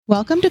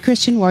Welcome to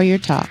Christian Warrior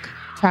Talk,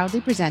 proudly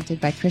presented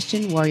by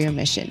Christian Warrior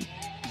Mission.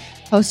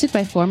 Hosted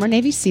by former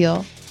Navy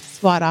SEAL,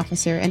 SWAT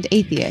officer, and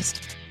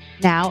atheist,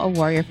 now a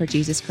warrior for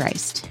Jesus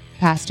Christ,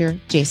 Pastor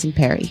Jason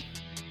Perry.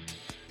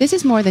 This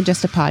is more than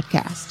just a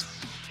podcast.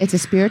 It's a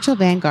spiritual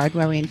vanguard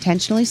where we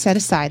intentionally set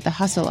aside the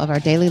hustle of our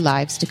daily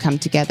lives to come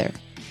together.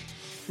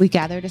 We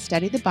gather to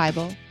study the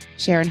Bible,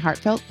 share in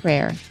heartfelt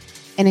prayer,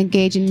 and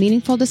engage in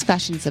meaningful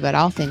discussions about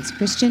all things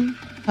Christian,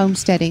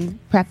 homesteading,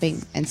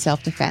 prepping, and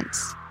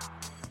self-defense.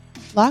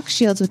 Lock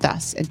shields with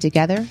us, and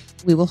together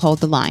we will hold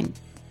the line.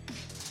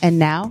 And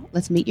now,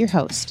 let's meet your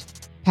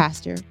host,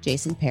 Pastor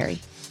Jason Perry.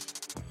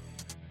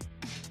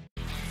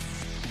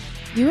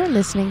 You are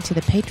listening to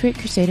the Patriot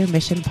Crusader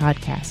Mission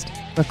podcast,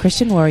 where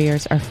Christian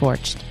warriors are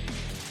forged.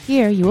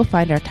 Here you will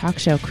find our talk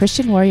show,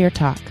 Christian Warrior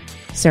Talk,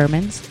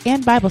 sermons,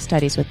 and Bible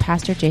studies with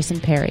Pastor Jason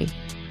Perry.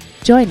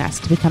 Join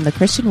us to become the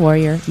Christian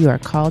warrior you are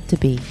called to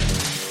be.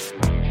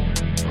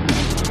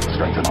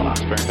 Strengthen on us.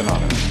 Strengthen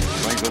on us.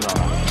 Strengthen on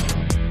us.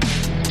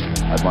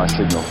 At my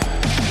signal,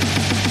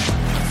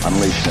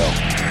 unleash hell.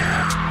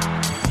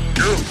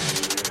 Do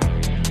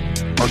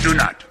or do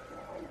not.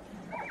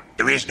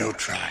 There is no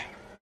try.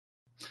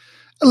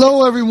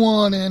 Hello,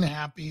 everyone, and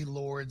happy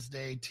Lord's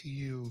Day to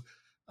you.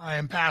 I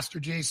am Pastor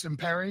Jason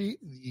Perry,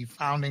 the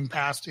founding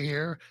pastor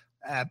here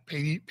at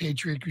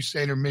Patriot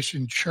Crusader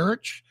Mission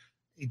Church,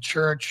 a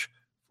church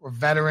for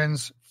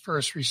veterans,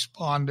 first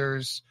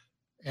responders,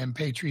 and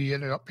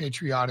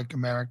patriotic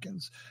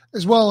Americans,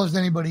 as well as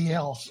anybody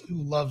else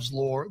who loves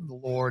the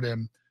Lord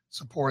and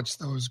supports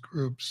those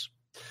groups.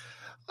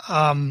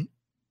 Couple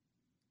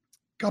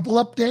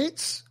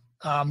updates.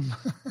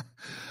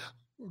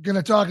 We're going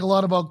to talk a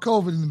lot about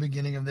COVID in the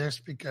beginning of this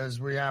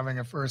because we're having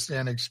a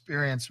firsthand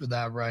experience with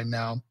that right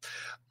now.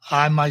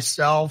 I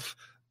myself,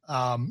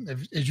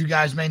 as you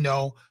guys may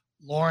know,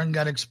 Lauren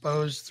got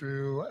exposed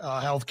through a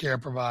healthcare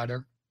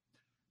provider,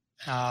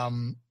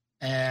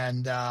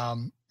 and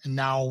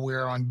now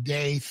we're on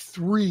day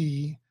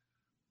 3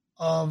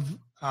 of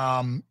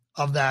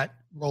that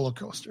roller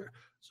coaster.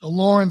 So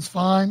Lauren's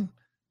fine.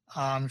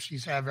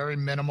 She's had very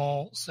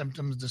minimal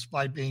symptoms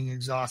despite being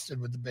exhausted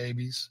with the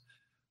babies.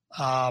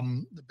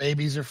 The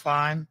babies are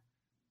fine.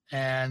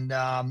 And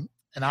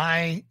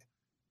I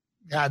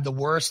had the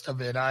worst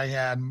of it. I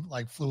had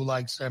like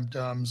flu-like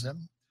symptoms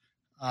and,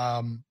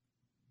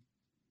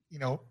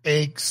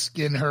 aches,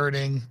 skin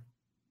hurting,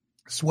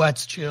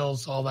 sweats,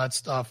 chills, all that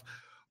stuff.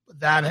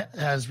 That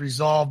has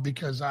resolved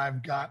because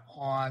I've got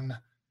on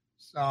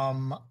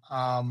some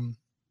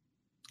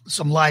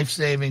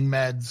life-saving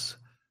meds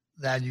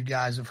that you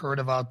guys have heard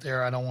of out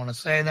there. I don't want to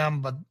say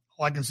them, but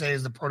all I can say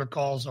is the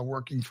protocols are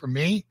working for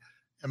me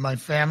and my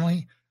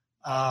family.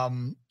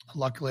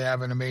 Luckily, I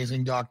have an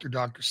amazing doctor,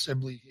 Dr.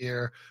 Sibley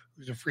here,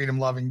 who's a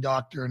freedom-loving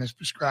doctor and has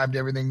prescribed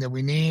everything that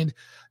we need.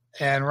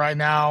 And right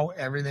now,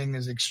 everything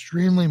is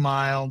extremely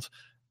mild,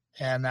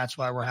 and that's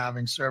why we're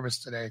having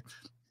service today.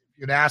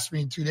 You'd asked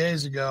me 2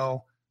 days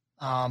ago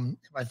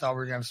if I thought we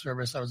were going to have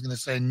service. I was going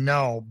to say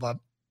no, but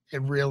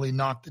it really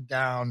knocked it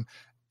down,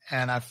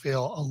 and I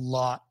feel a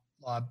lot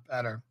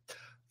better.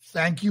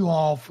 Thank you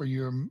all for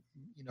your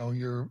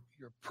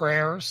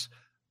prayers.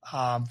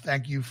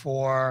 Thank you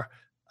for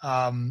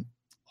all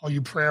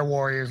you prayer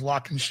warriors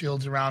locking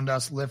shields around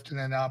us, lifting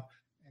it up,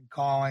 and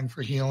calling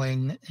for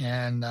healing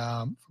and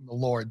from the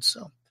Lord.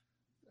 So,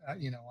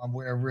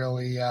 we're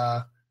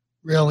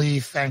really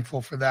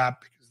thankful for that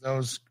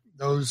because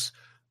those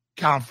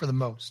count for the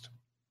most.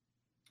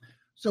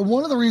 So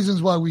one of the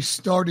reasons why we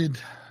started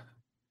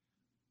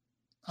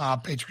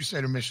Patriot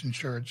Crusader Mission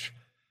Church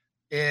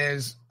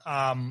is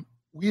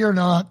we are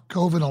not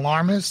COVID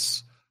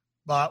alarmists,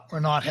 but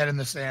we're not head in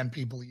the sand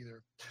people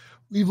either.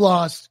 We've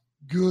lost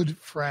good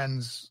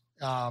friends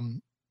to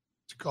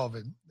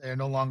COVID. They're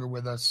no longer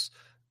with us,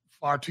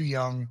 far too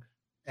young,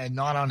 and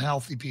not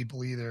unhealthy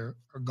people either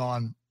are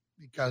gone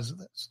because of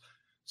this.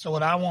 So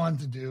what I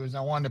wanted to do is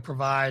I wanted to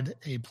provide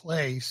a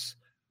place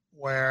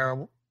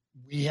where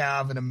we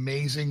have an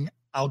amazing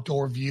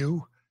outdoor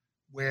view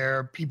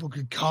where people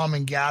could come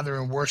and gather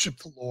and worship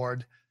the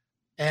Lord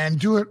and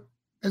do it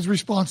as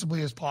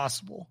responsibly as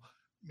possible.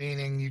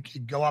 Meaning you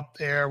could go up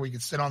there, we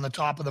could sit on the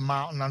top of the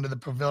mountain under the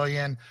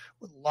pavilion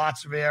with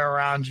lots of air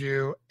around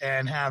you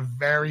and have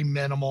very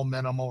minimal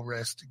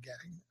risk to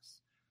getting this.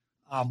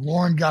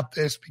 Lauren got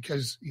this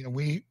because,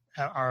 we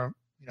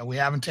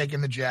haven't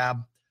taken the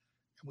jab.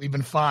 We've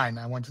been fine.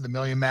 I went to the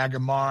Million MAGA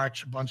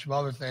March, a bunch of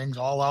other things,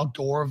 all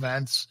outdoor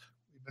events.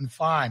 We've been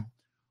fine.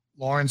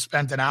 Lauren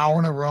spent an hour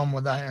in a room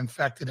with an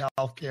infected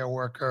healthcare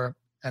worker,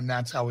 and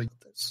that's how we did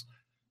this.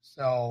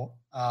 So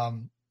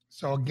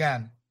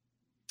again,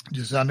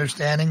 just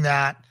understanding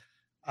that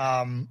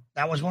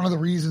was one of the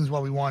reasons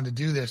why we wanted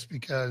to do this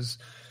because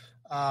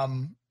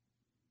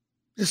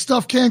this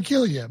stuff can't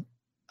kill you.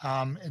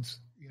 It's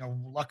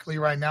luckily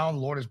right now the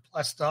Lord has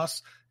blessed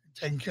us.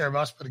 Taking care of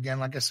us. But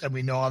again, like I said,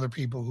 we know other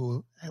people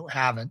who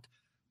haven't.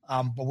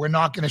 But we're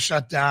not going to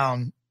shut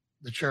down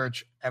the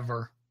church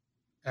ever.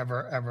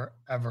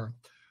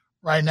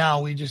 Right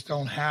now, we just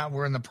don't have,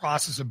 we're in the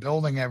process of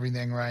building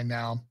everything right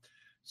now.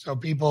 So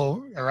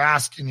people are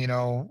asking,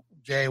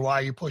 Jay, why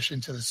are you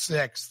pushing to the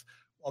 6th?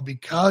 Well,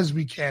 because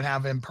we can't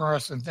have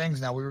in-person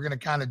things now. We were going to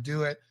kind of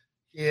do it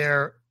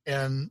here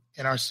in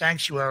our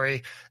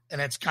sanctuary,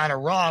 and it's kind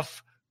of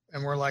rough.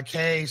 And we're like,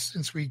 hey,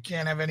 since we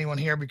can't have anyone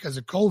here because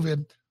of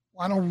COVID,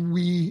 why don't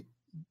we,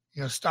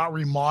 start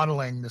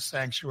remodeling the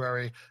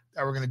sanctuary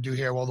that we're going to do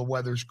here while the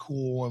weather's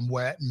cool and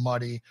wet and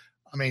muddy.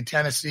 I mean,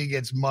 Tennessee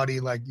gets muddy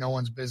like no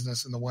one's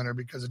business in the winter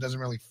because it doesn't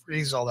really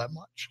freeze all that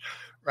much,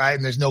 right?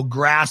 And there's no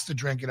grass to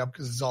drink it up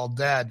because it's all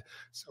dead.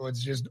 So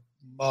it's just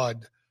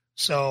mud.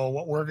 So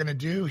what we're going to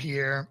do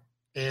here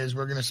is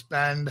we're going to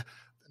spend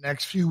the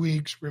next few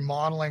weeks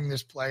remodeling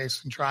this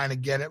place and trying to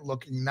get it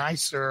looking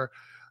nicer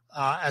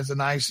as a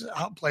nice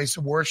place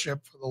of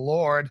worship for the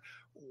Lord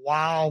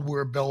while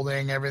we're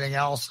building everything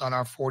else on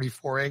our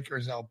 44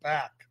 acres out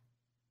back.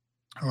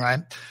 All right.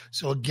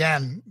 So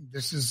again,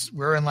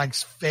 we're in like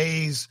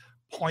phase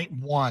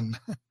 0.1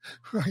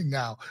 right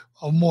now.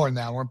 Oh, more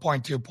now. We're in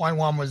 0.2.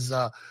 0.1 was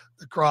the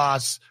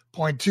cross.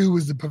 0.2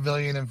 was the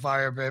pavilion and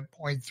fire pit.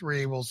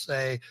 0.3 we'll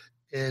say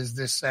is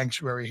this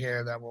sanctuary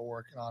here that we're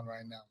working on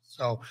right now.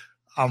 So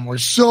we're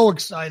so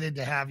excited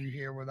to have you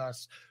here with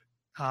us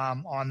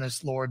on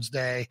this Lord's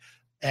Day.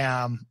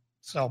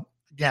 So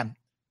again,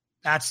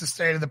 that's the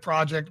state of the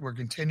project. We're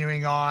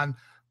continuing on.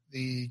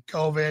 The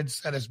COVID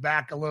set us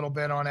back a little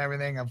bit on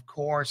everything, of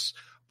course.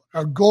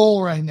 Our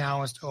goal right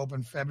now is to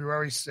open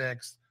February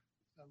 6th,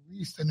 at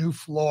least a new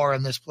floor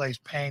in this place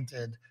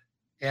painted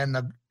in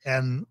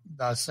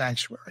the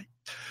sanctuary.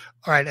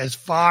 All right, as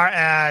far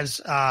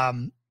as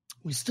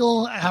we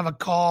still have a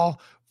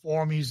call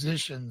for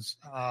musicians.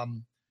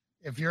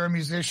 If you're a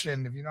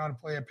musician, if you know how to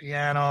play a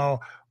piano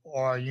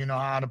or you know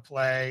how to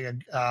play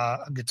a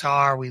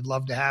guitar, we'd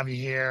love to have you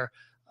here.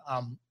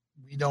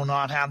 We do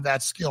not have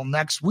that skill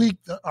next week.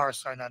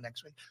 Not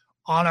next week.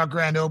 On our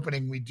grand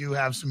opening, we do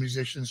have some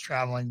musicians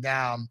traveling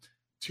down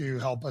to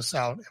help us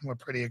out, and we're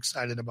pretty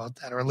excited about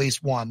that, or at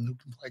least one who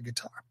can play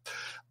guitar.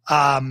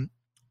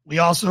 We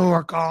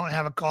also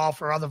have a call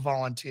for other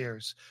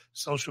volunteers,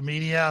 social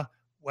media,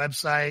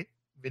 website,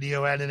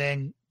 video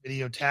editing,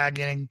 video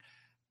tagging,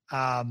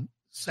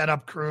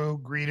 setup crew,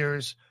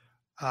 greeters,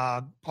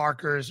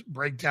 parkers,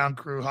 breakdown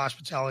crew,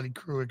 hospitality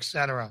crew,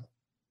 etc.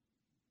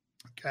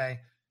 Okay,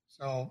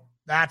 so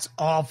that's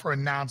all for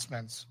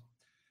announcements.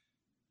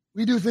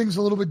 We do things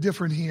a little bit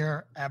different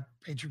here at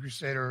Patriot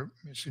Crusader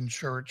Mission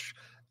Church,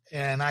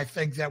 and I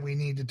think that we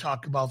need to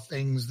talk about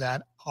things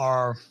that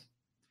are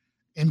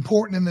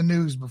important in the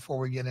news before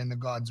we get into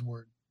God's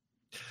Word.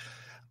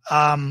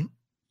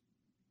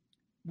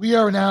 We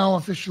are now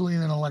officially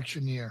in an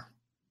election year,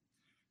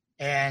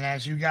 and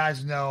as you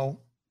guys know,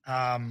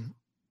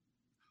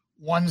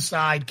 one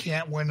side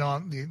can't win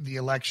on the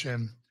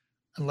election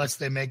unless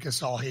they make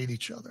us all hate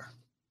each other.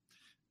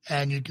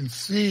 And you can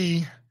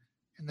see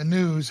in the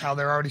news how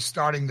they're already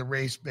starting the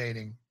race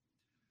baiting.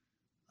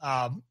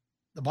 The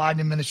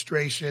Biden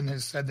administration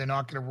has said they're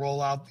not going to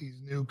roll out these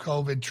new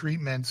COVID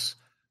treatments.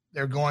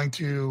 They're going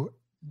to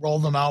roll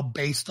them out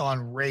based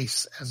on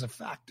race as a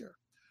factor.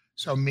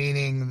 So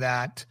meaning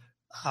that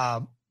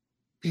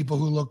people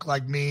who look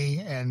like me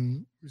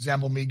and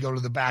resemble me go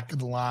to the back of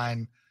the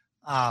line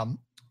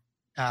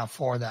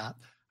for that.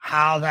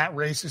 How that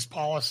racist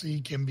policy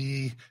can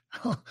be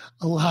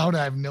allowed,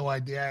 I have no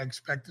idea. I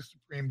expect the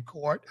Supreme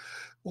Court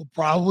will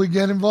probably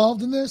get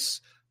involved in this.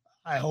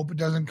 I hope it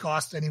doesn't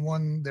cost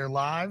anyone their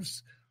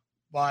lives.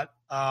 But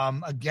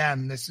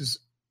again, this is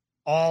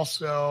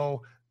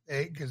also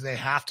because they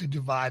have to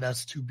divide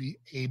us to be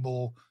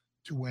able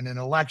to win an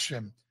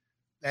election.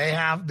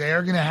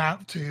 They're going to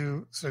have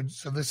to. So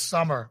this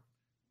summer,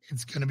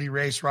 it's going to be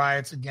race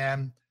riots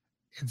again.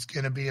 It's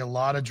going to be a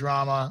lot of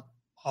drama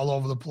all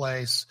over the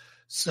place.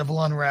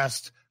 Civil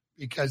unrest,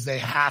 because they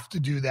have to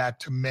do that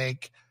to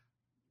make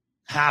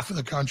half of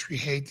the country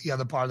hate the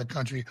other part of the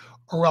country,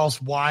 or else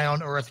why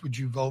on earth would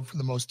you vote for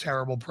the most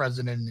terrible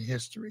president in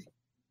history?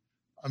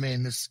 I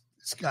mean, this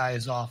guy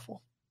is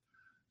awful.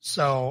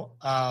 So,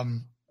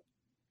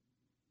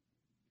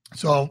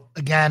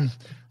 again,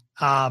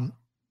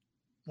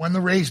 when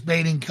the race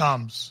baiting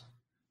comes,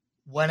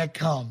 when it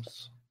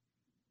comes,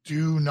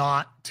 do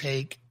not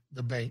take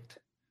the bait.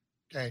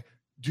 Okay,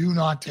 do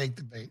not take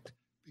the bait.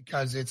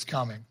 Because it's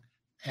coming.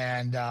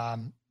 And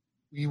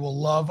we will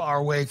love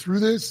our way through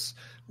this.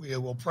 We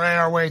will pray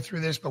our way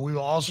through this, but we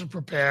will also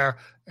prepare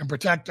and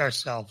protect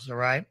ourselves, all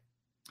right?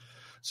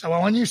 So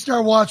when you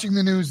start watching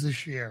the news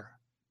this year,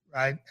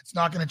 right, it's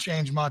not going to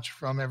change much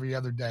from every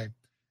other day.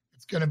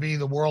 It's going to be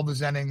the world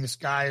is ending, the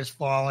sky is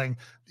falling,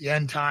 the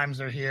end times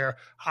are here.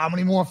 How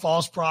many more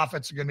false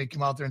prophets are going to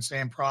come out there and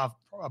saying, I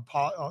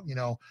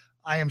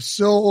am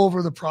so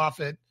over the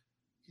prophet,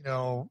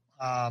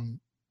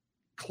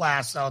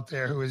 class out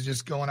there who is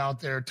just going out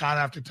there time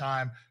after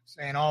time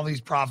saying all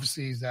these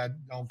prophecies that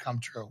don't come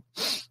true.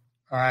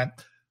 All right.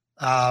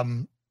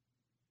 For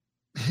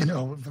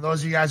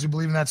those of you guys who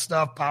believe in that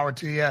stuff, power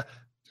to you.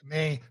 To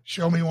me,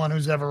 show me one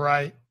who's ever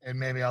right, and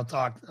maybe I'll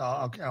talk.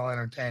 I'll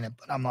entertain it,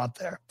 but I'm not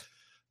there.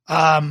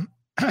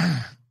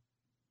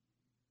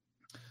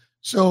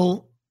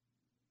 So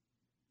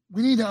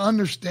we need to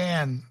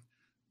understand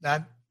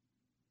that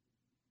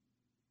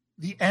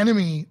the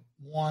enemy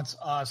wants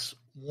us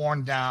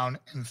worn down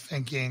and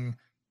thinking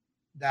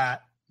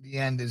that the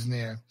end is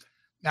near.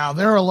 Now,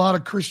 there are a lot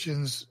of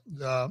Christians,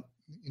 the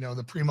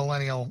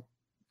premillennial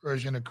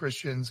version of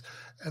Christians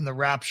and the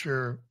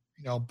rapture,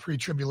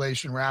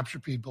 pre-tribulation rapture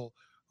people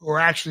who are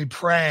actually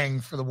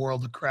praying for the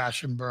world to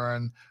crash and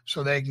burn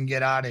so they can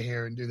get out of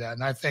here and do that.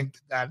 And I think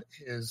that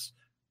is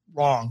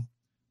wrong,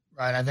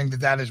 right? I think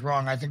that is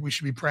wrong. I think we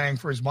should be praying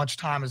for as much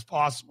time as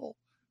possible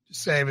to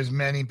save as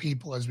many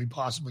people as we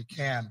possibly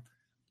can.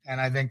 And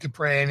I think to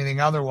pray anything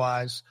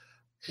otherwise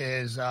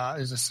is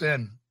a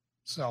sin.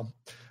 So, all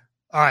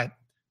right.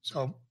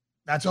 So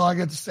that's all I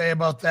got to say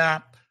about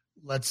that.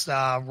 Let's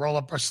roll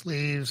up our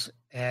sleeves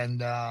and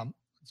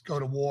let's go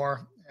to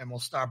war. And we'll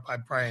start by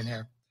praying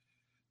here.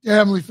 Dear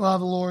Heavenly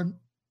Father, Lord,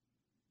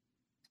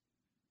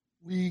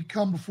 we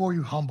come before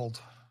you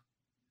humbled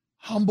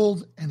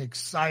and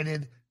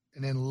excited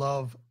and in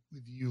love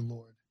with you,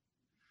 Lord.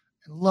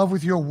 In love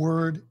with your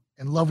word,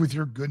 in love with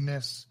your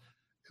goodness,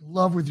 in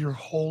love with your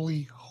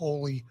holy,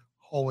 holy,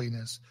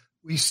 holiness.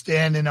 We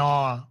stand in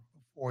awe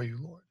before you,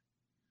 Lord.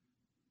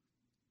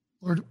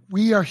 Lord,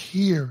 we are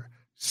here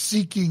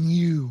seeking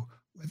you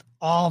with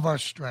all of our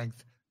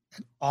strength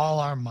and all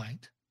our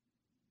might.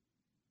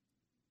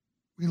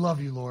 We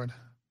love you, Lord,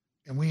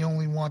 and we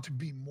only want to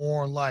be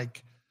more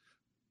like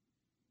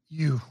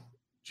you,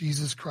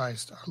 Jesus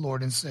Christ, our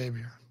Lord and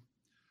Savior.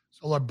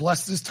 So, Lord,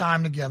 bless this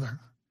time together.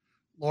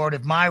 Lord,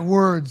 if my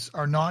words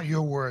are not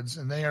your words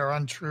and they are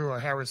untrue or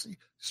heresy,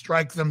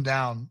 strike them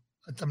down.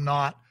 Let them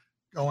not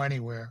go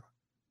anywhere.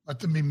 Let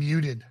them be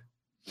muted.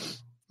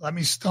 Let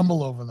me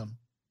stumble over them.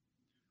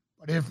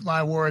 But if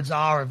my words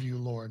are of you,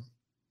 Lord,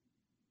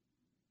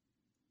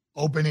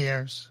 open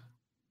ears,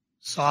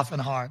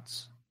 soften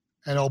hearts,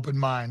 and open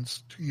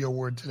minds to your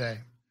word today.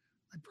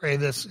 I pray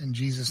this in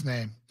Jesus'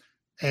 name.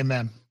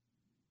 Amen.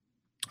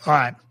 All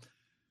right.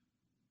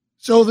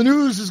 So the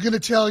news is going to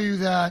tell you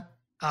that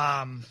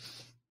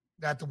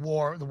that the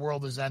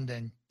world is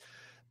ending.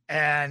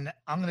 And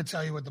I'm going to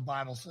tell you what the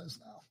Bible says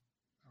now.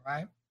 All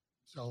right.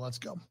 So let's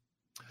go.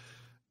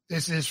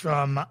 This is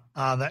from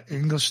the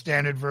English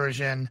Standard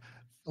Version,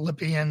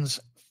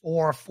 Philippians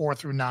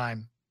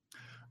 4:4-9.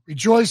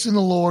 Rejoice in the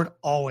Lord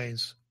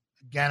always.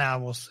 Again, I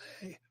will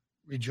say,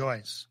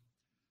 rejoice.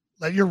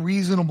 Let your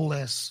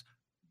reasonableness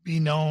be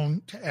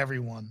known to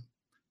everyone.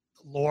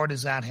 The Lord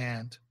is at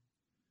hand.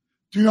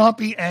 Do not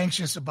be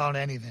anxious about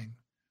anything,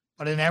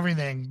 but in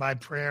everything, by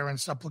prayer and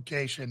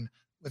supplication,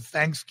 with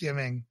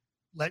thanksgiving,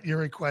 let your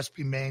requests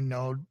be made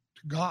known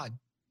to God.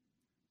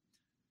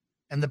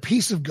 And the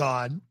peace of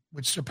God,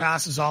 which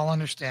surpasses all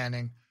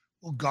understanding,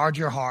 will guard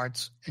your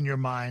hearts and your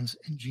minds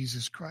in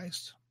Jesus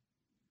Christ.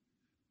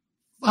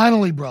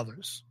 Finally,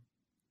 brothers,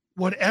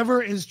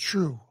 whatever is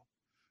true,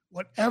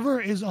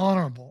 whatever is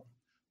honorable,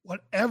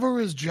 whatever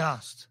is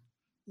just,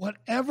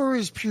 whatever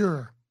is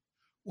pure,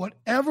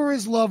 whatever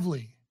is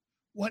lovely,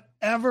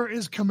 whatever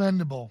is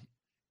commendable,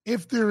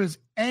 if there is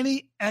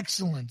any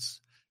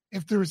excellence,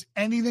 if there is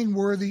anything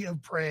worthy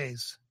of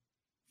praise,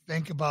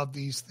 think about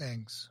these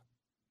things.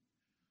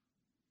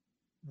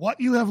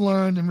 What you have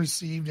learned and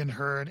received and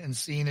heard and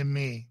seen in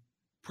me,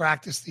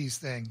 practice these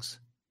things,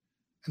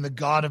 and the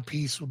God of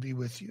peace will be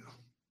with you.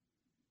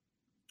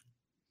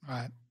 All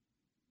right.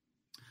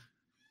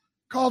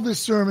 Call this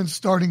sermon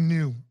Starting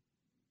New.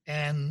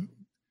 And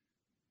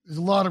there's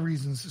a lot of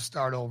reasons to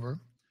start over.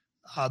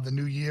 The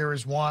new year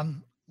is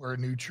one. We're a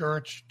new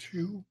church,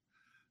 two.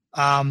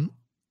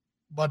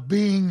 But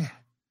being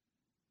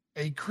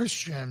a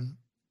Christian,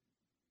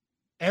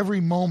 every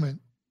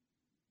moment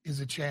is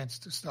a chance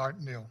to start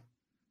new,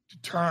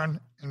 to turn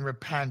and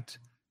repent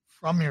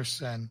from your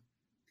sin,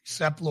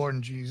 accept Lord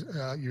and Jesus,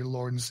 your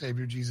Lord and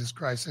Savior, Jesus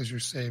Christ, as your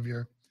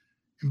Savior,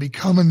 and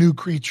become a new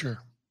creature.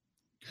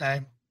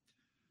 Okay?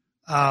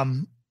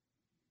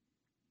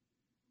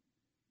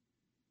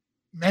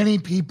 Many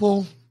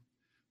people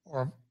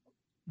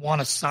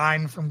want a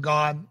sign from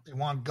God. They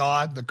want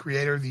God, the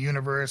creator of the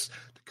universe,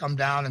 to come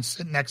down and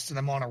sit next to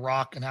them on a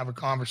rock and have a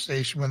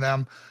conversation with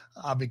them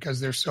because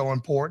they're so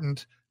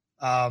important.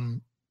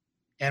 And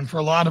for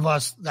a lot of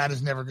us, that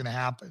is never going to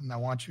happen. And I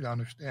want you to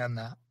understand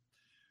that.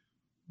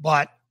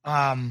 But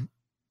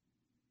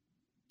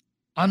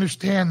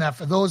understand that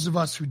for those of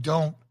us who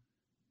don't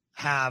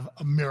have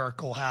a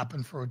miracle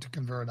happen for it to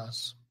convert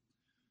us,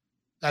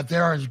 that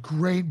there are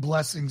great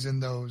blessings in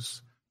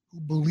those who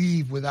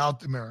believe without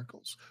the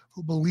miracles,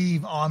 who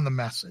believe on the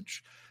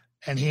message.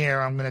 And here,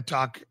 I'm going to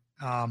talk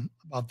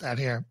about that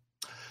here.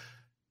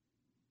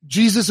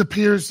 Jesus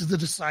appears to the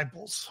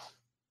disciples.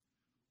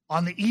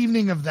 On the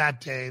evening of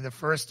that day, the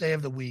first day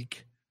of the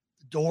week,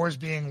 the doors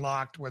being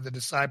locked where the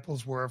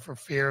disciples were for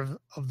fear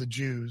of the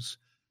Jews,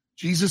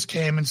 Jesus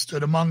came and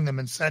stood among them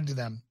and said to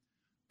them,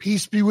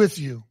 "Peace be with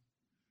you."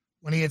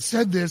 When he had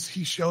said this,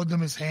 he showed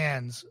them his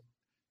hands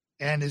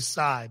and his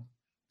side.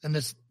 Then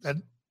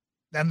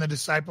the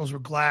disciples were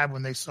glad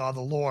when they saw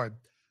the Lord.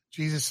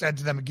 Jesus said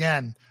to them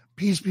again,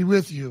 "Peace be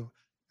with you.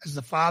 As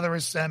the Father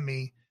has sent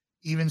me,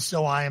 even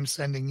so I am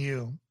sending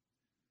you."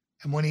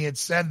 And when he had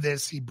said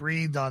this, he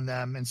breathed on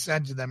them and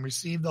said to them,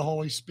 receive the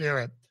Holy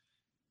Spirit.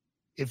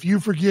 If you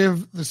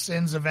forgive the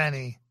sins of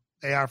any,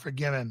 they are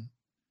forgiven.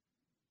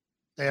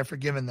 They are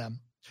forgiven them.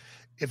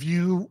 If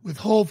you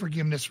withhold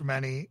forgiveness from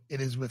any,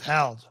 it is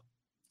withheld.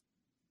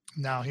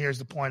 Now, here's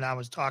the point I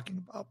was talking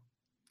about.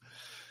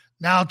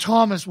 Now,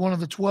 Thomas, one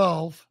of the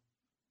 12,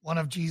 one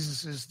of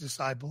Jesus'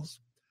 disciples,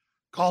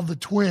 called the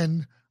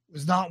twin,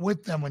 was not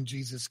with them when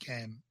Jesus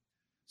came.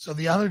 So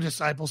the other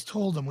disciples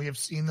told him, we have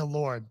seen the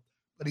Lord.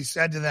 But he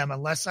said to them,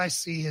 unless I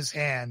see his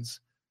hands,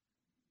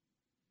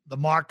 the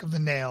mark of the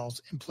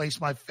nails, and place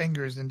my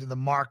fingers into the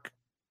mark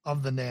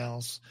of the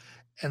nails,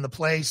 and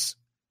place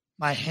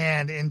my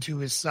hand into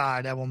his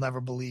side, I will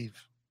never believe.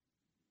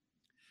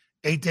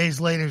 8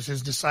 days later,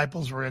 his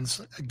disciples were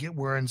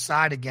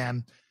inside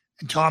again,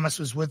 and Thomas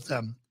was with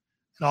them.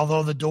 And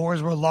although the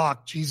doors were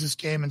locked, Jesus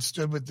came and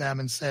stood with them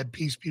and said,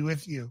 peace be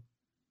with you.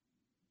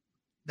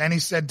 Then he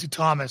said to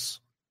Thomas,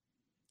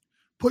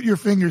 put your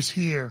fingers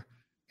here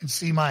and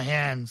see my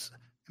hands,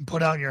 and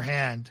put out your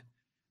hand.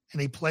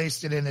 And he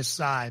placed it in his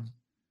side.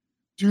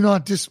 Do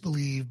not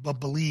disbelieve, but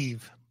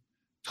believe.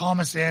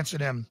 Thomas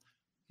answered him,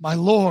 my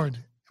Lord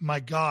and my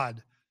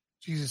God.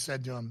 Jesus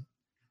said to him,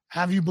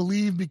 have you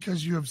believed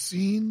because you have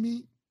seen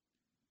me?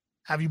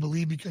 Have you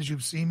believed because you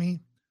have seen me?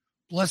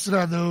 Blessed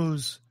are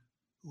those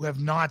who have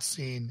not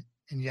seen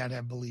and yet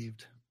have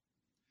believed.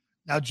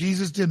 Now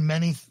Jesus did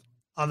many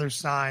other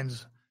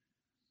signs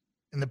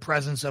in the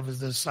presence of his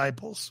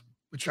disciples,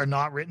 which are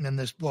not written in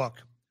this book.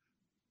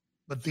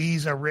 But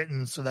these are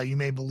written so that you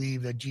may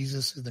believe that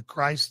Jesus is the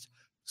Christ,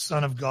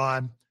 Son of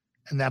God,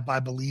 and that by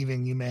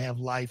believing you may have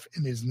life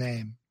in his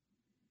name.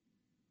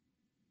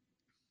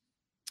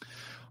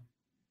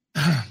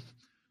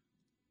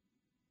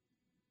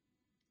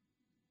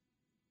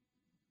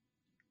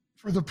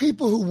 For the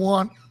people who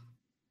want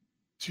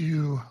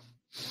to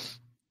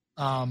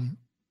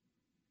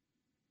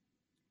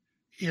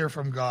hear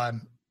from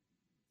God,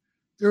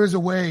 there is a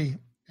way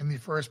in the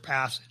first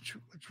passage,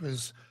 which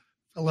was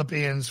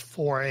Philippians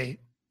 4:8,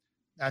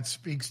 that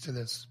speaks to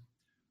this.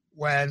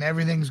 When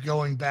everything's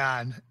going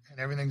bad and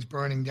everything's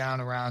burning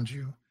down around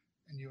you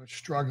and you are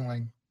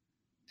struggling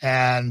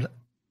and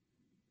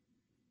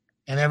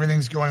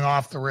everything's going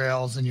off the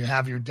rails and you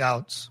have your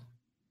doubts,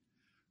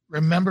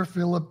 remember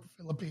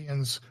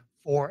Philippians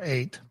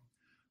 4:8.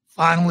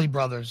 Finally,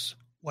 brothers,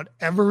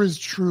 whatever is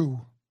true,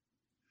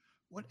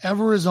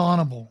 whatever is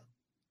honorable,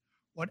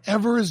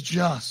 whatever is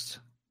just,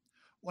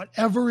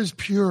 whatever is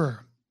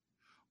pure,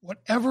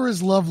 whatever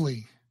is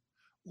lovely,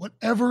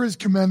 whatever is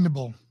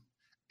commendable,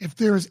 if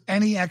there is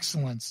any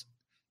excellence,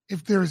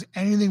 if there is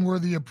anything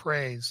worthy of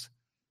praise,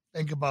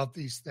 think about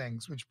these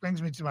things, which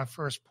brings me to my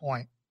first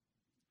point.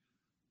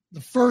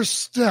 The first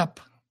step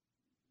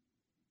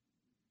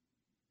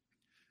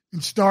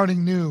in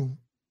starting new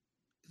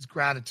is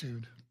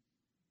gratitude.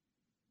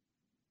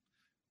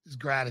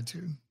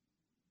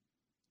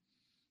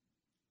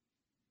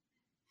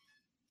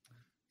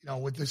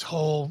 With this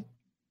whole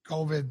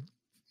COVID,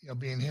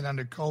 being hit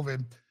under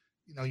COVID,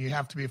 you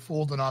have to be a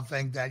fool to not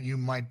think that you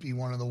might be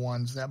one of the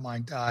ones that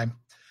might die.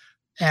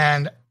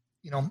 And,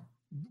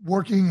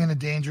 working in a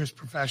dangerous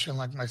profession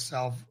like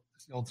myself,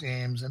 SEAL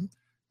teams, and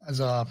as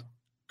a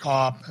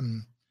cop,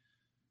 and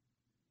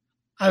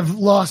I've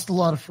lost a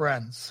lot of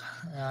friends,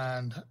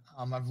 and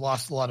I've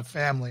lost a lot of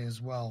family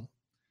as well.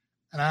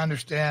 And I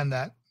understand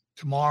that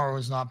tomorrow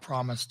is not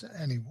promised to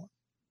anyone.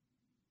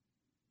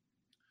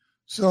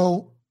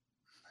 So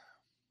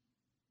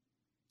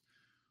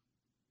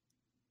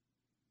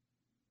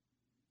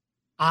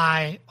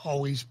I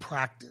always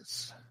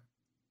practice.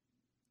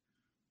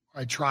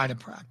 I try to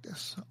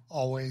practice.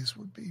 Always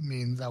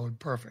means that would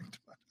be perfect,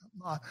 but I'm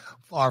not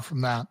far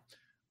from that.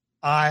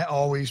 I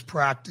always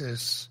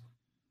practice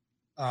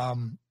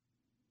trying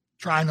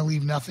to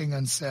leave nothing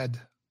unsaid,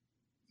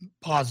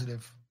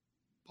 positive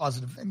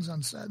things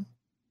unsaid.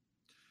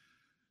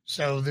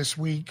 So this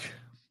week,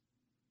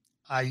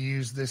 I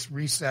used this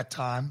reset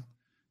time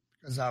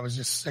because I was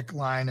just sick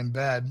lying in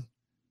bed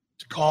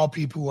to call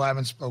people who I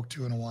haven't spoke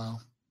to in a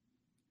while,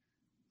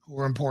 who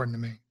were important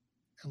to me,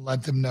 and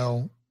let them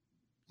know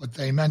what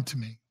they meant to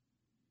me.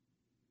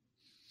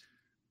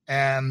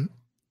 And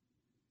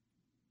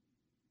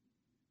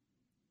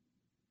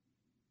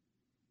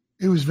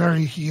it was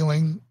very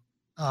healing,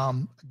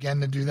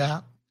 again, to do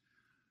that.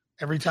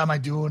 Every time I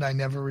do it, I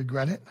never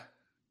regret it.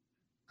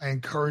 I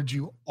encourage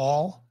you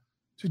all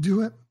to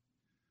do it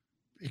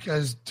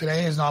because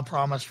today is not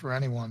promised for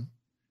anyone.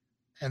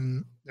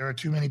 And there are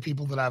too many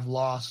people that I've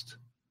lost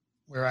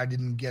where I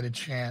didn't get a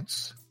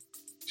chance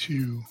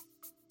to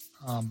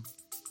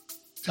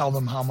tell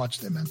them how much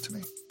they meant to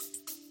me.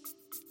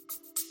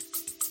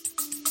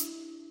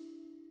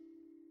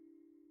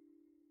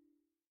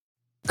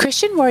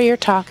 Christian Warrior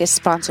Talk is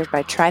sponsored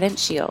by Trident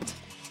Shield,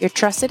 your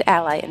trusted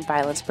ally in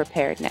violence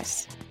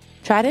preparedness.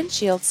 Trident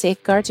Shield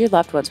safeguards your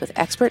loved ones with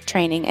expert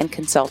training and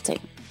consulting.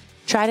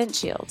 Trident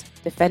Shield,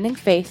 defending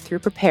faith through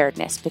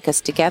preparedness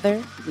because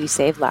together we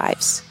save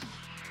lives.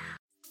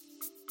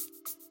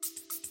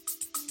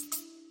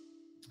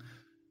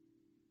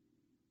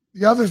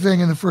 The other thing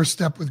in the first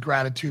step with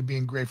gratitude,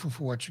 being grateful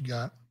for what you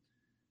got,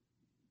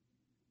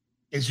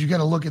 is you got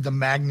to look at the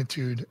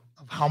magnitude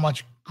of how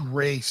much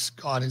grace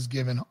God has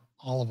given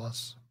all of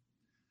us.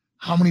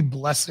 How many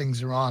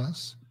blessings are on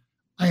us.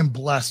 I am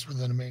blessed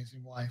with an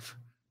amazing wife.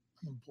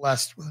 I'm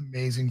blessed with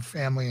amazing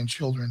family and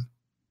children.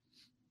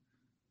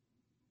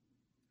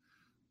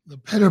 The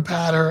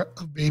pitter-patter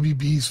of baby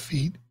B's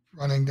feet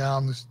running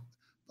down the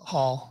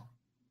hall,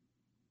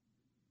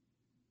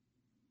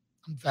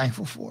 I'm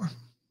thankful for.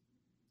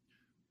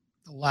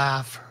 The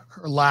laugh,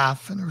 her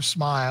laugh and her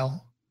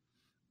smile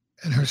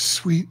and her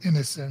sweet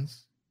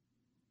innocence,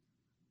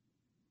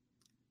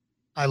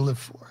 I live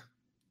for.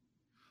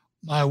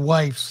 My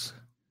wife's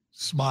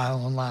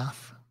smile and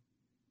laugh.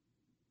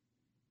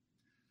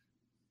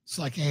 It's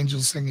like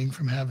angels singing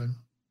from heaven.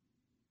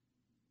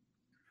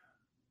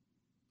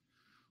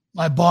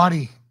 My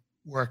body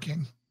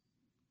working.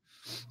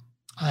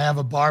 I have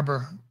a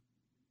barber.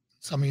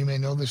 Some of you may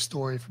know this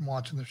story from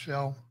watching the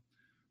show.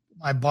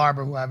 My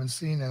barber, who I haven't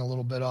seen in a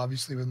little bit,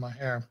 obviously with my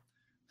hair,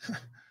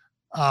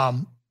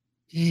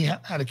 he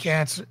had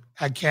cancer.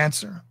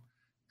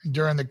 And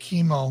during the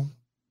chemo,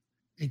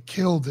 it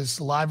killed his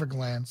saliva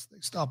glands.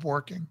 They stopped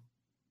working.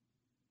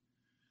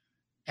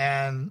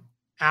 And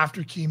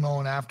after chemo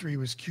and after he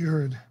was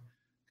cured, it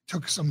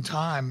took some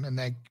time,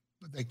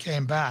 but they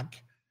came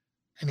back.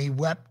 And he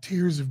wept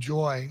tears of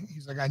joy.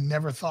 He's like, I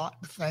never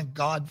thought to thank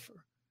God for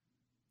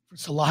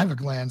saliva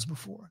glands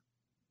before,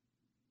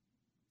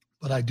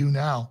 but I do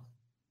now.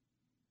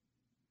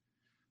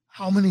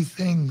 How many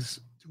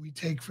things do we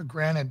take for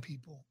granted,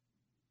 people?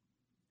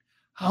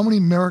 How many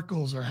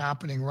miracles are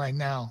happening right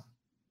now?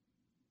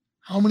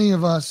 How many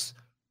of us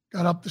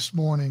got up this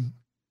morning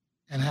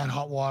and had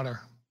hot water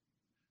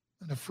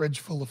and a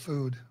fridge full of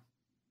food?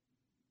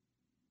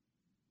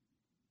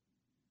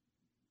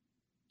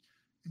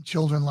 And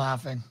children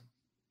laughing.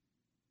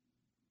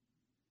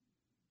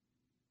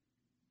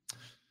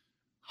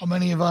 How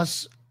many of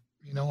us,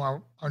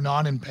 are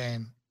not in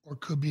pain or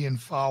could be in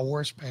far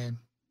worse pain?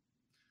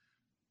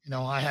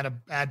 I had a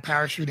bad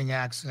parachuting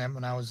accident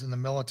when I was in the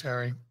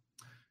military,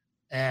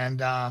 and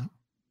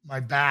my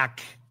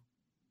back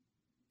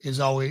is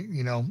always,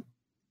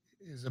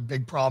 is a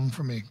big problem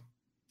for me.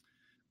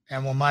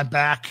 And when I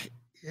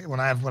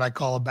have what I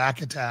call a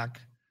back attack,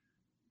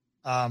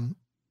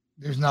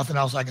 there's nothing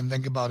else I can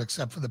think about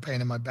except for the pain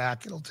in my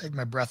back. It'll take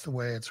my breath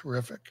away. It's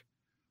horrific.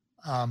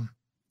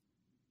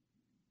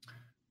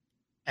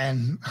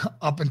 And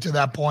up until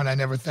that point, I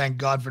never thanked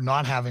God for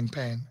not having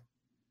pain,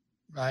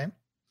 right?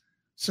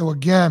 So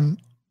again,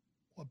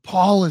 what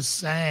Paul is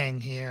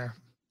saying here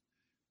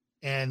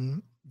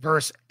in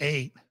verse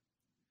 8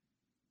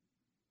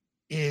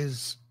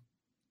 is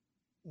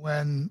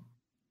when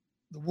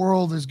the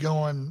world is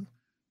going,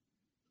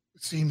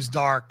 it seems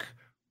dark,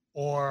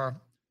 or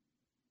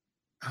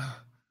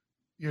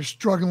you're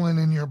struggling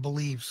in your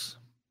beliefs,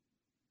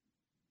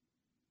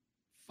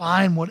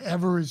 find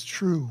whatever is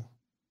true.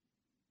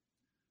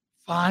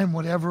 Find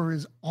whatever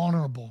is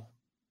honorable.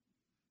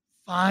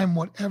 Find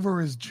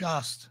whatever is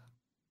just.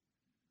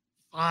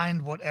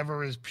 Find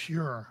whatever is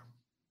pure.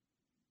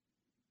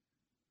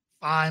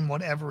 Find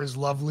whatever is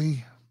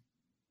lovely.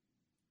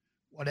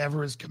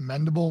 Whatever is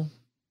commendable.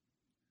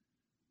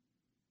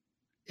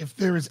 If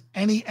there is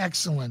any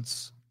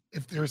excellence,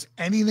 if there's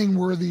anything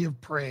worthy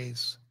of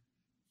praise,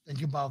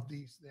 think about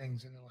these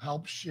things, and it'll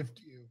help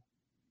shift you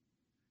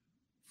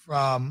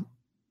from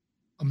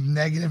a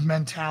negative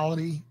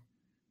mentality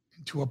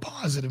into a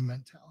positive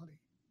mentality.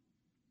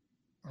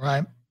 All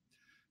right?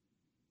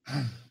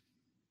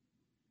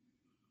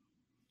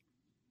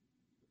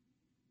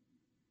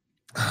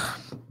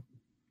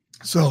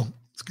 So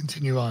let's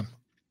continue on.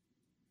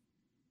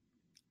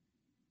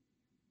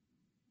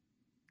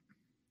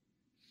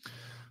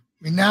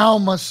 We now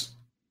must,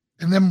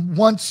 and then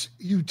once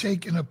you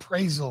take an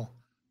appraisal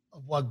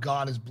of what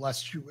God has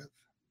blessed you with,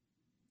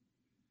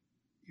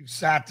 you've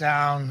sat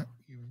down,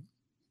 you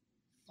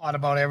thought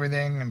about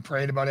everything and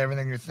prayed about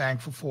everything you're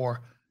thankful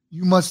for,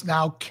 you must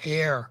now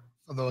care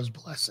for those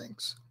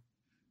blessings.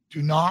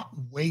 Do not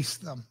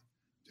waste them.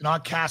 Do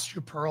not cast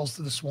your pearls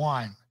to the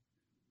swine,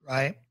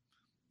 right?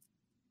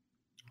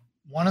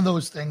 One of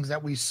those things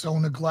that we so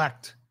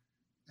neglect,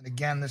 and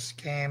again, this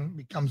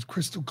becomes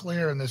crystal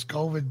clear in this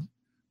COVID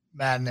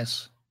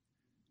madness,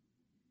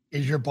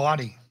 is your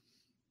body.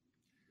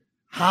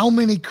 How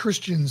many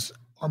Christians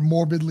are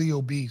morbidly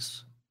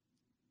obese?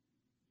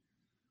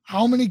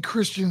 How many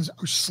Christians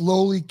are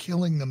slowly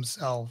killing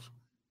themselves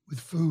with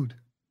food?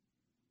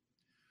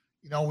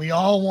 We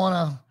all want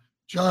to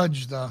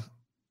judge the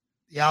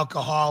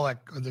alcoholic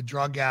or the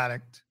drug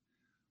addict,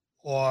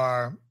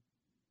 or,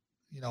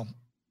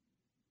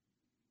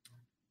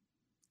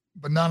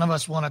 but none of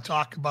us want to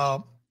talk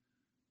about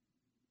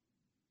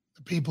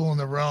the people in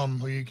the room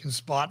who you can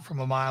spot from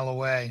a mile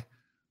away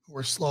who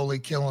are slowly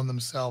killing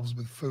themselves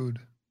with food.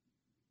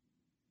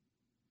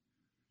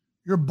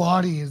 Your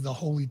body is the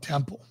holy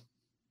temple.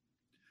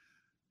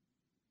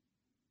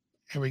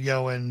 Here we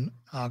go in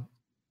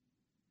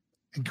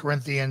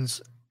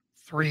Corinthians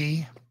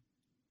 3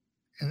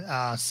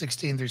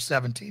 16 through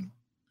 17.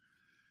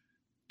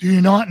 Do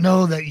you not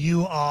know that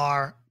you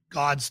are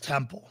God's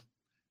temple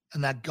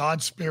and that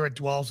God's Spirit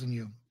dwells in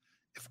you?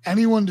 If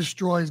anyone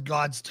destroys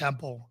God's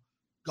temple,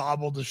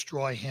 God will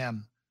destroy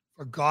him.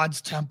 For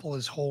God's temple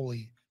is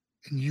holy,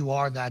 and you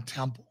are that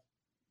temple.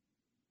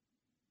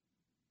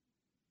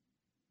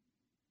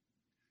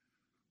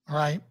 All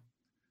right.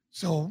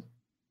 So,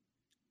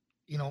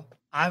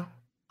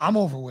 I'm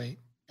overweight,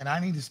 and I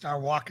need to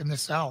start walking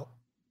this out.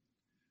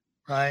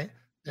 Right?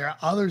 There are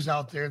others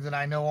out there that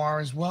I know are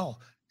as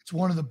well. It's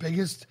one of the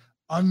biggest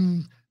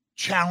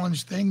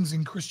unchallenged things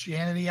in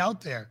Christianity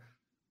out there.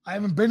 I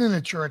haven't been in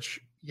a church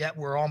yet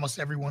where almost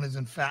everyone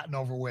isn't fat and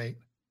overweight.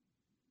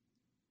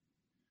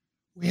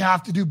 We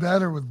have to do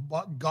better with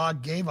what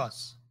God gave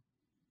us.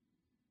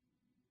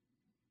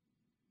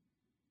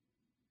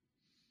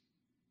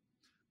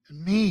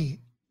 And me,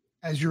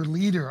 as your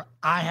leader,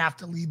 I have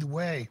to lead the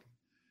way.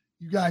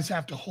 You guys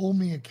have to hold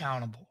me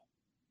accountable.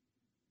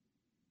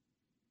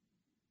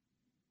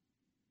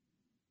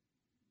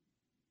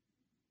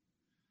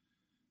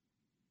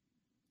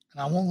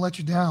 And I won't let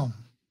you down.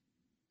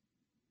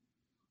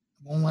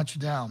 I won't let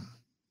you down.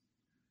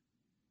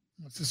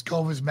 Once this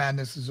COVID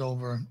madness is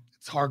over,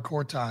 it's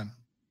hardcore time.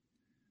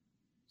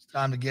 It's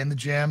time to get in the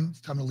gym.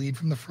 It's time to lead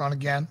from the front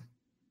again.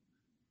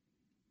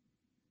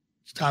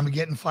 It's time to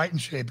get in fighting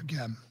shape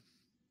again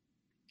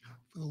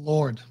for the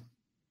Lord.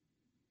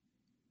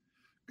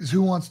 Because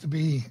who wants to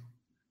be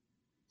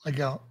like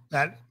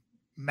that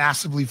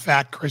massively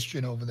fat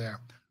Christian over there?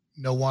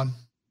 No one.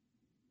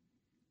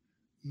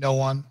 No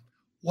one.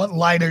 What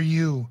light are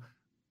you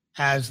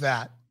as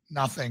that?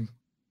 Nothing.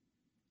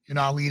 You're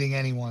not leading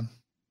anyone.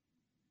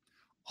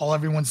 All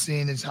everyone's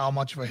seeing is how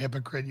much of a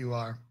hypocrite you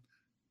are.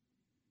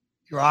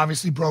 You're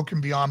obviously broken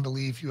beyond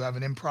belief. You have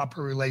an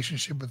improper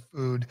relationship with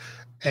food,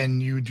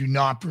 and you do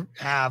not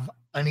have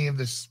any of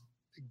the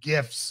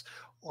gifts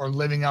or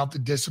living out the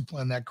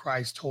discipline that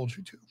Christ told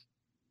you to.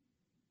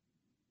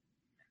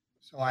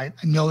 So I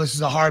know this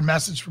is a hard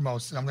message for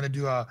most, and I'm going to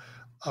do a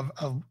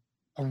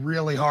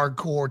really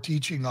hardcore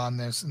teaching on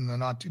this in the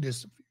not too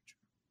distant future.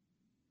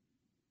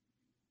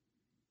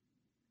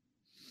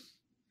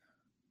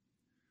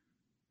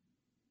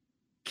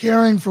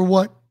 Caring for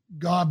what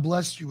God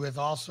blessed you with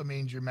also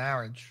means your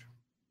marriage.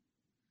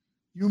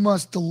 You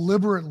must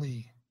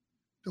deliberately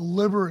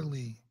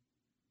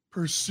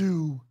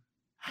pursue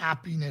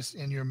happiness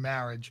in your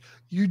marriage.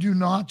 You do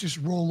not just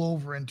roll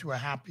over into a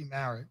happy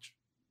marriage.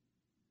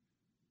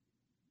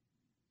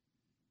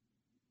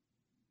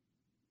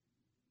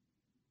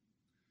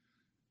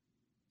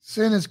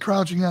 Sin is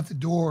crouching at the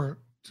door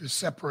to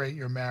separate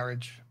your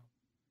marriage.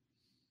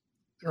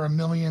 There are a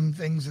million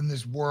things in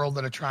this world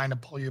that are trying to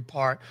pull you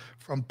apart,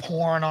 from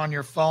porn on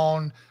your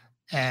phone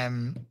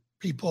and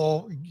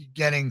people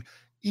getting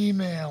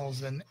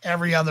emails and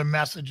every other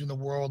message in the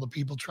world of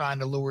people trying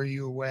to lure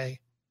you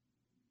away.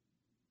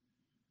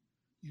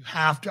 You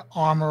have to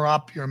armor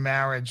up your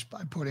marriage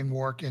by putting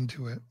work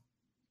into it.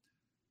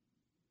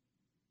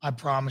 I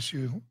promise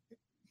you,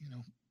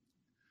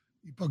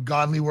 you put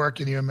godly work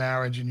into your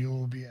marriage and you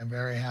will be a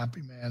very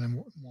happy man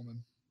and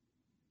woman.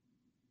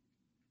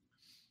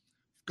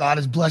 God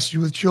has blessed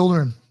you with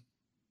children.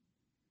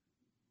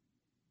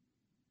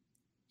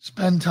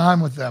 Spend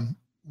time with them,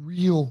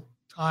 real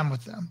time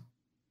with them,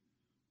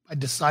 by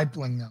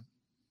discipling them.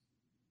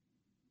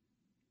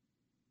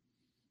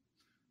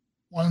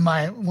 One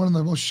of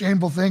the most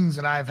shameful things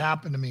that have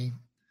happened to me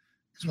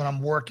is when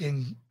I'm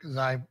working, because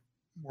I'm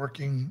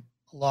working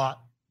a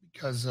lot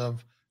because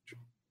of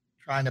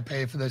trying to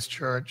pay for this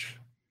church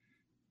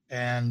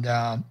and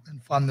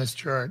fund this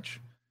church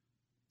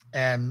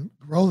and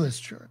grow this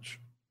church.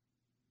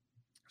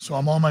 So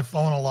I'm on my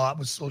phone a lot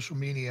with social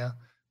media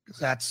because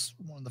that's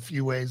one of the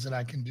few ways that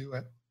I can do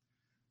it.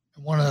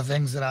 And one of the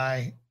things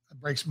that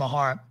breaks my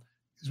heart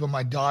is when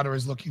my daughter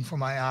is looking for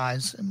my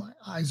eyes and my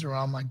eyes are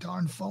on my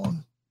darn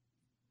phone.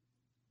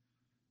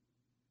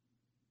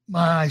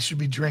 My eyes should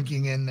be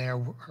drinking in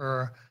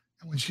her.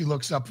 And when she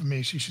looks up at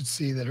me, she should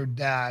see that her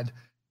dad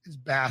is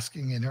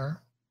basking in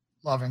her,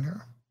 loving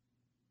her.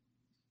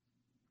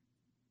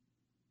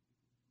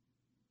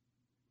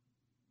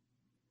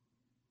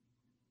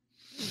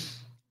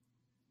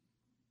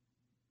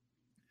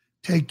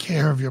 Take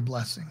care of your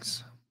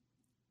blessings,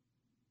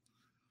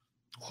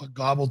 or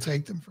God will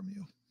take them from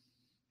you.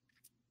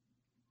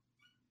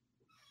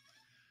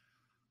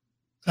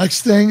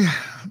 Next thing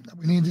that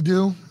we need to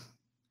do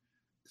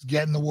is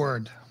get in the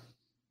Word.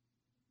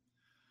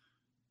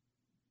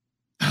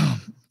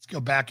 Let's go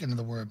back into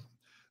the Word.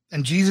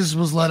 And Jesus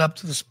was led up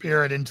to the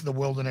Spirit into the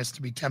wilderness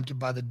to be tempted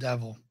by the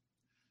devil.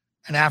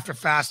 And after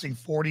fasting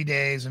 40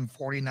 days and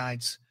 40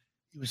 nights,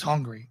 he was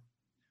hungry.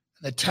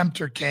 And the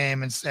tempter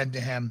came and said to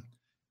him,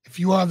 "If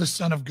you are the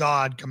Son of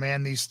God,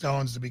 command these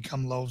stones to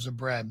become loaves of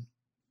bread."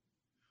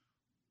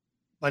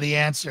 But he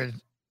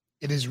answered,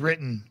 "It is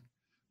written,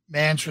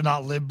 man shall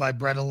not live by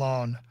bread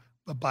alone,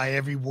 but by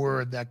every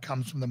word that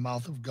comes from the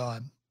mouth of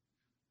God."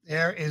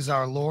 There is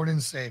our Lord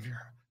and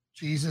Savior,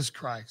 Jesus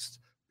Christ,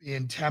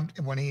 being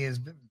tempted when he has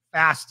been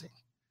fasting.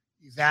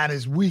 He's at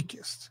his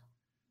weakest.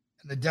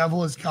 And the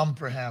devil has come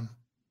for him.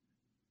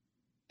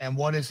 And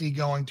what is he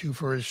going to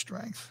for his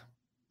strength?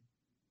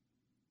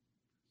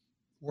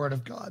 Word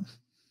of God.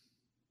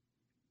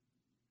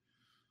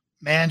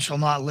 Man shall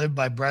not live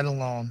by bread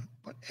alone,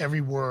 but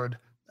every word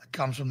that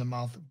comes from the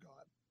mouth of God.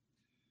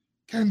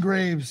 Ken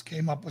Graves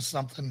came up with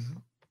something.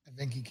 I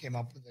think he came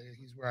up with it.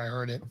 He's where I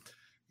heard it.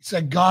 He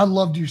said, God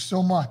loved you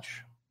so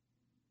much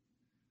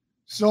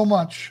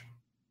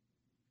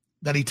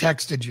that he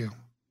texted you.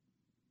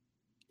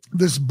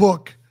 This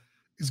book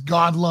is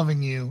God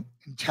loving you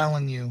and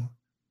telling you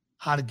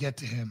how to get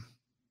to him.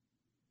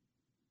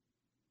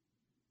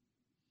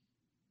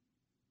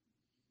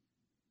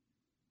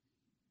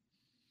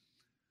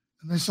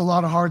 And there's a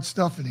lot of hard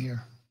stuff in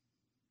here.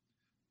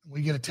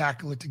 We got to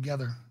tackle it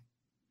together,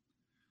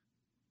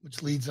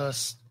 which leads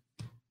us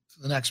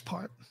to the next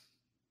part.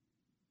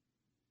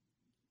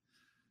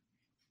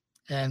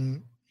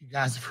 And you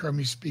guys have heard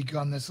me speak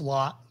on this a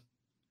lot.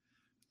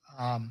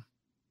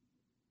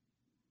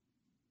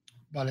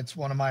 But it's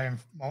one of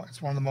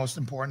the most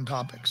important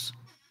topics.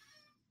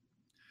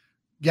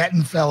 Get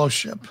in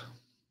fellowship.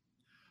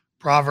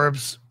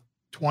 Proverbs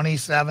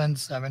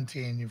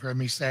 27:17. You've heard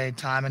me say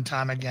time and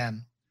time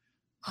again.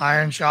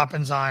 Iron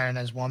sharpens iron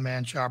as one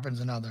man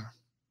sharpens another.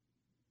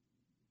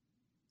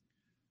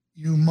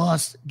 You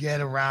must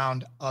get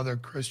around other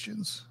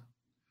Christians.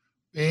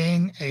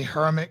 Being a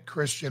hermit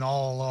Christian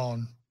all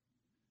alone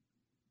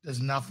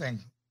does nothing.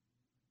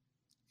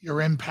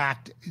 Your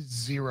impact is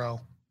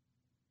zero.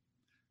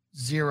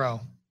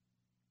 Zero.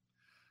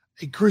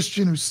 A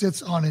Christian who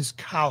sits on his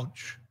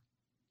couch,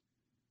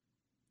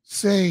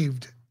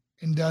 saved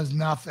and does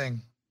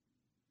nothing,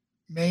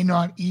 may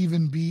not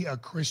even be a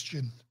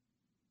Christian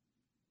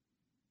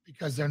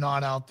because they're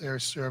not out there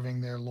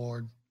serving their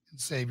Lord and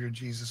Savior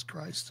Jesus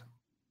Christ.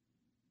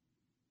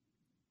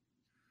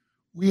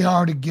 We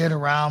are to get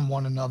around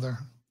one another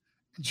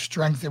and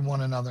strengthen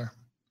one another.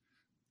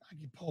 I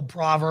can pull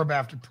proverb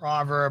after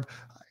proverb,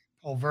 I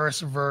pull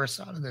verse after verse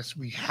out of this.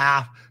 We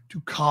have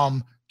to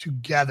come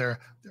together.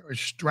 There is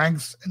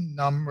strength in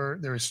number.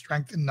 There is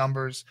strength in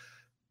numbers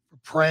for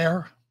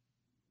prayer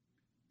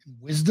and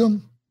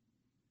wisdom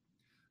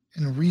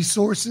and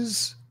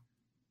resources.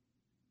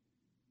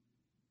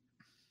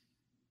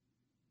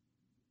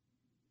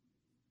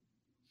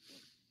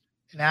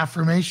 And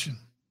affirmation.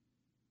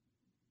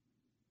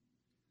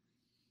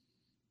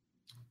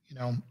 You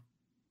know,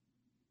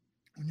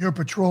 when you're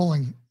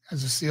patrolling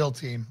as a SEAL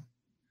team,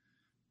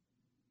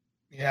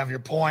 you have your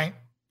point,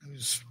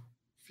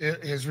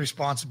 his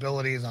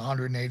responsibility is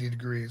 180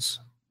 degrees.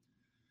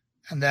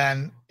 And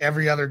then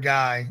every other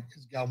guy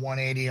has got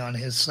 180 on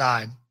his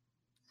side,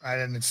 right?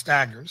 And it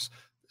staggers.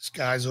 This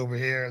guy's over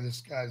here,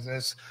 this guy's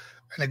this.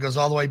 And it goes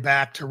all the way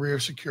back to rear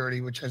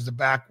security, which has the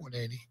back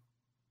 180.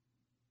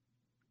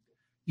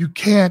 You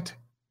can't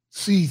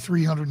see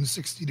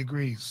 360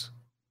 degrees.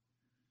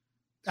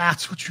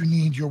 That's what you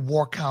need your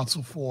war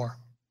council for.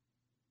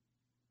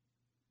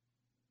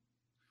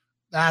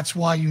 That's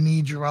why you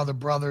need your other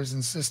brothers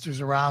and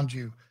sisters around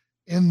you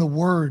in the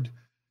Word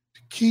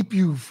to keep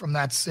you from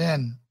that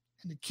sin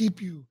and to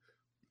keep you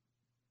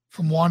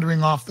from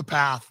wandering off the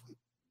path.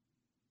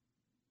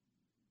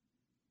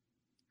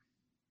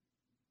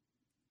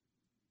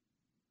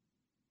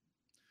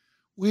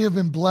 We have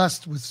been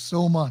blessed with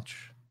so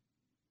much.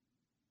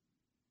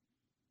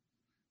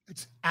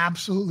 It's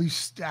absolutely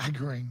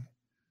staggering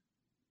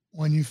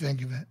when you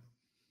think of it.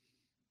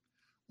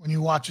 When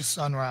you watch a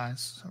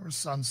sunrise or a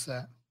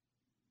sunset,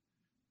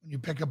 when you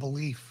pick up a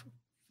leaf,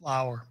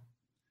 flower,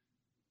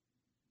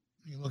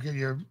 you look at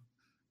your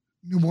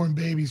newborn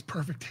baby's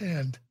perfect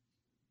hand.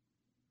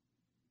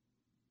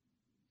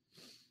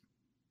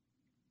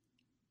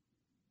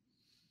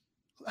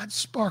 That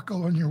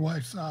sparkle in your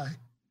wife's eye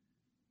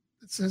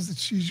that says that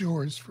she's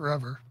yours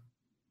forever.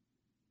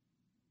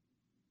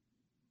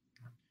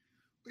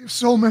 We have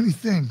so many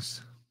things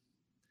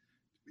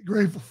to be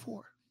grateful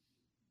for.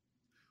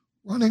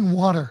 Running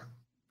water,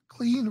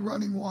 clean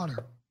running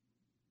water.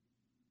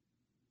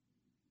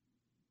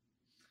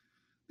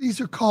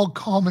 These are called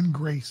common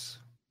grace.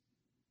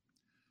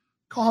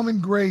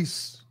 Common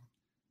grace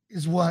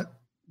is what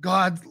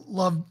God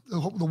loved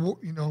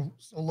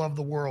so loved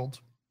the world.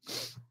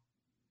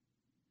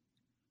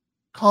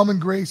 Common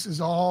grace is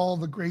all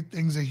the great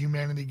things that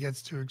humanity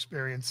gets to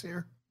experience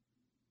here.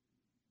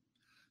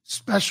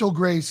 Special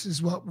grace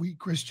is what we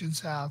Christians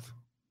have,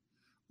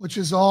 which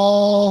is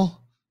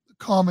all the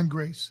common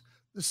grace,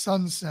 the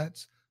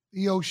sunsets,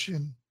 the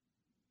ocean,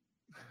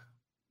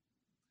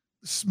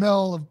 the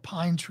smell of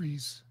pine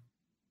trees,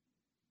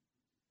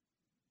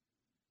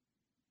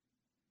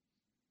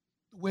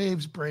 the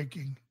waves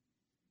breaking,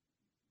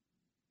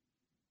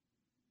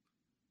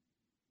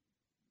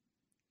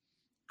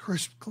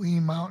 crisp,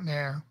 clean mountain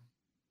air.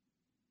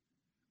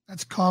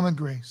 That's common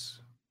grace.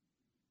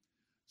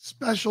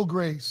 Special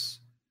grace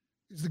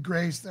is the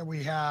grace that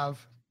we have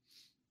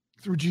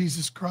through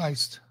Jesus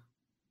Christ,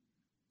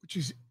 which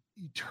is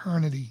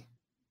eternity.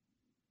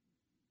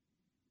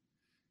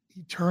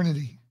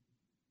 Eternity.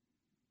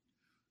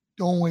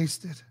 Don't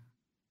waste it.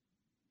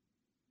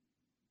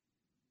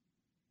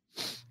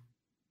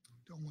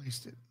 Don't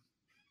waste it.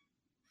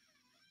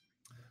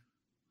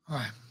 All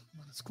right,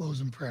 let's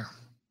close in prayer.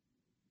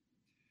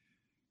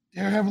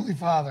 Dear Heavenly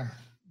Father,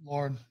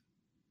 Lord,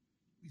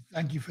 we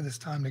thank you for this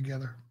time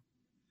together.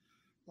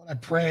 Lord, I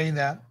pray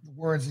that the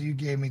words that you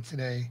gave me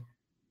today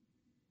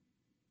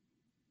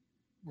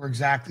were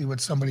exactly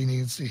what somebody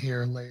needs to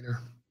hear later,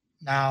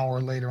 now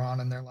or later on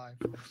in their life.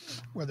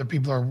 Whether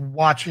people are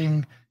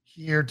watching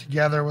here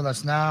together with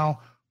us now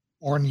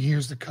or in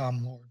years to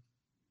come, Lord.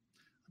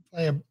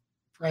 I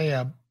pray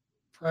a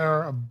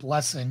prayer of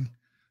blessing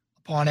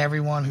upon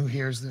everyone who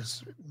hears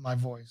this, my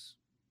voice.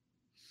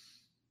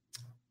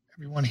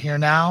 Everyone here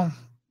now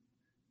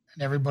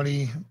and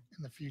everybody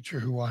in the future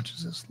who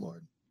watches this,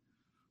 Lord.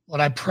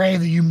 Lord, I pray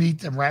that you meet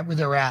them right where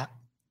they're at,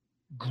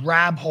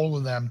 grab hold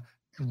of them,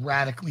 and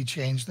radically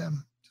change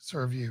them to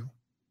serve you.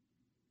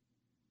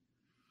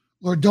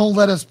 Lord, don't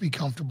let us be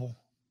comfortable.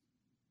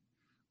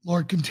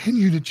 Lord,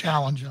 continue to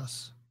challenge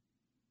us.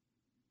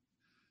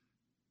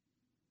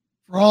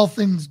 For all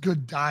things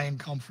good die in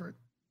comfort,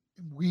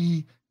 and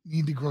we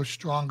need to grow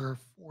stronger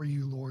for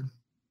you, Lord,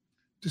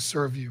 to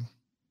serve you.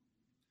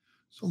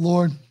 So,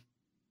 Lord,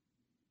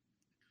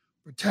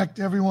 protect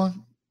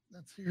everyone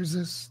that hears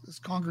this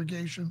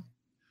congregation.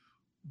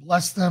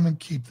 Bless them and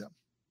keep them.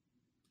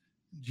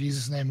 In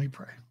Jesus' name we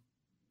pray.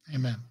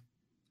 Amen.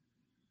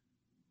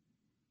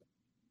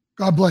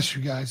 God bless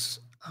you guys.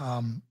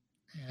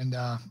 And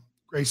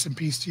grace and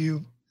peace to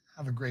you.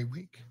 Have a great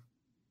week.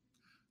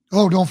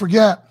 Oh, don't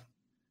forget,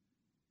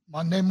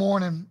 Monday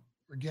morning,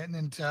 we're getting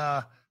into,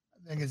 I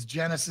think it's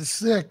Genesis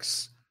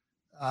 6,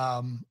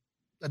 the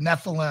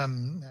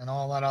Nephilim and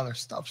all that other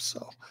stuff.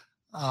 So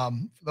for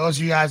those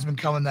of you guys who have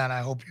been coming that,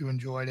 I hope you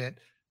enjoyed it,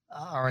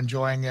 are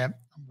enjoying it.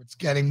 It's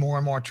getting more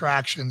and more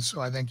traction,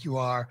 so I think you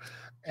are.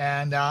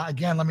 And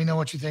again, let me know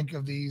what you think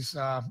of these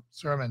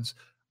sermons.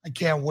 I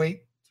can't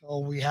wait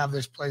till we have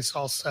this place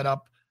all set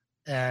up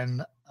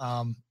and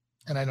I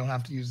don't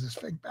have to use this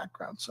fake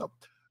background. So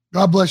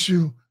God bless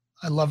you.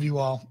 I love you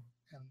all.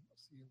 And I'll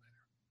see you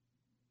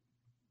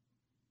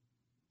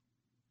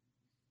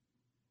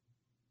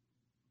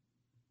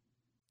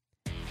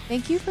later.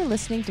 Thank you for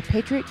listening to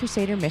Patriot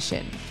Crusader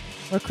Mission,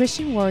 where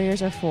Christian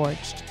warriors are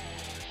forged.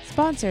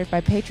 Sponsored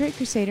by Patriot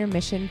Crusader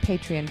Mission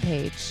Patreon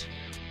page.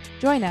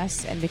 Join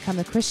us and become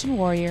the Christian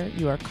warrior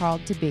you are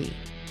called to be.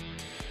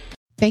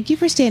 Thank you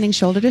for standing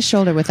shoulder to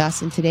shoulder with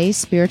us in today's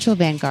Spiritual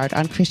Vanguard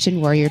on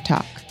Christian Warrior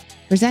Talk,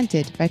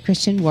 presented by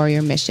Christian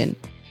Warrior Mission.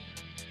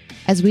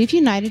 As we've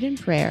united in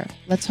prayer,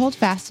 let's hold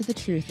fast to the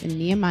truth in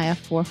Nehemiah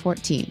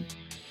 4:14.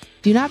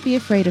 Do not be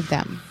afraid of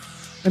them.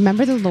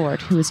 Remember the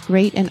Lord, who is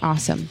great and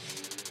awesome,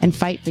 and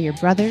fight for your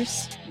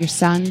brothers, your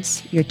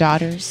sons, your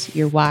daughters,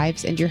 your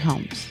wives, and your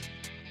homes.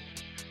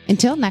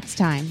 Until next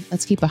time,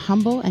 let's keep a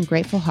humble and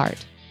grateful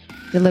heart,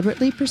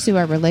 deliberately pursue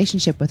our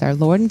relationship with our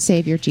Lord and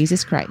Savior,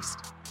 Jesus Christ,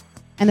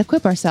 and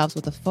equip ourselves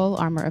with the full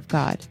armor of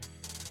God.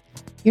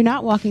 You're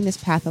not walking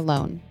this path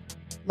alone.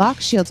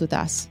 Lock shields with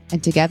us,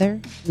 and together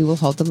we will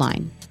hold the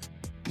line.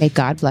 May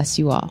God bless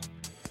you all.